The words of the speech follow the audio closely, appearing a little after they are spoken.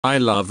I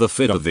love the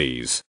fit of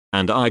these,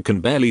 and I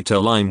can barely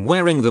tell I'm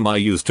wearing them. I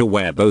used to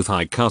wear both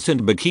high cut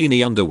and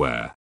bikini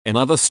underwear in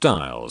other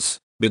styles,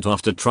 but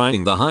after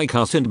trying the high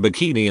cut and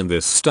bikini in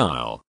this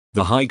style,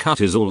 the high cut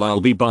is all I'll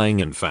be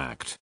buying. In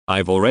fact,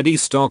 I've already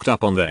stocked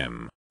up on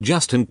them,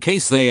 just in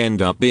case they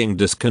end up being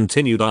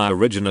discontinued. I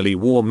originally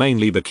wore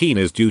mainly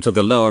bikinis due to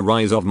the lower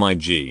rise of my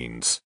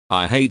jeans.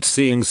 I hate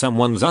seeing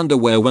someone's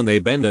underwear when they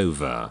bend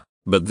over,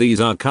 but these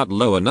are cut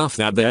low enough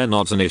that they're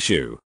not an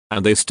issue,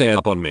 and they stay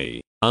up on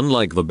me.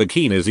 Unlike the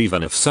bikinis,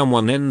 even if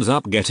someone ends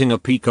up getting a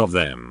peek of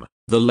them,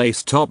 the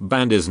lace top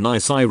band is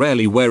nice. I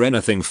rarely wear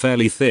anything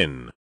fairly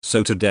thin,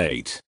 so to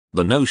date,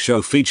 the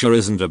no-show feature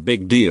isn't a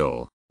big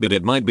deal, but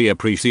it might be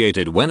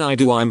appreciated when I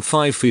do. I'm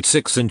 5 feet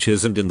 6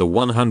 inches and in the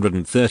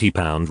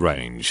 130-pound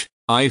range.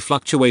 I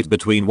fluctuate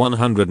between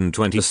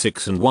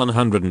 126 and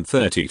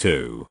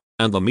 132,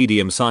 and the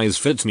medium size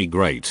fits me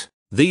great.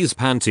 These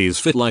panties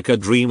fit like a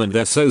dream and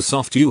they're so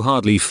soft you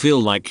hardly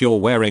feel like you're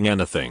wearing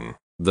anything.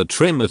 The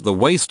trim at the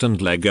waist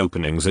and leg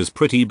openings is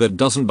pretty but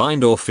doesn't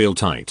bind or feel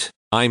tight.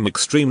 I'm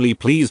extremely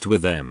pleased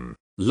with them.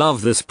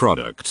 Love this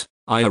product.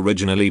 I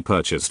originally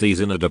purchased these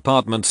in a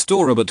department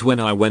store, but when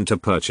I went to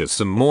purchase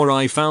some more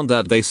I found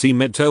that they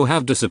seemed to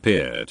have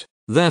disappeared.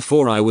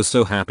 Therefore I was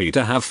so happy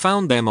to have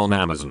found them on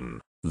Amazon.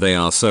 They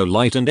are so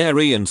light and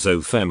airy and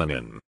so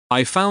feminine.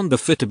 I found the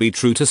fit to be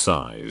true to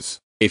size.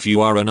 If you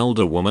are an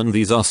older woman,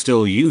 these are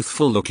still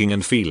youthful looking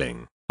and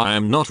feeling. I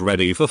am not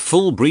ready for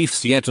full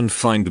briefs yet and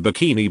find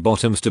bikini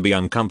bottoms to be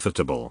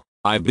uncomfortable.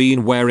 I've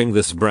been wearing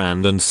this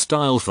brand and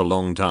style for a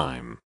long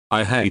time.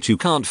 I hate you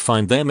can't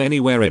find them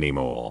anywhere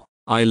anymore.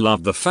 I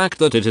love the fact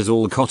that it is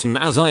all cotton,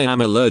 as I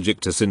am allergic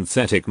to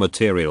synthetic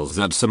materials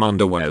that some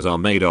underwears are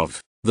made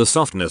of. The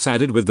softness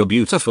added with the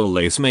beautiful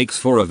lace makes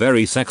for a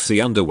very sexy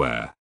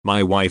underwear.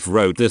 My wife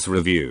wrote this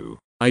review.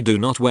 I do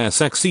not wear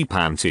sexy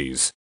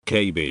panties.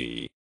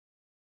 KB.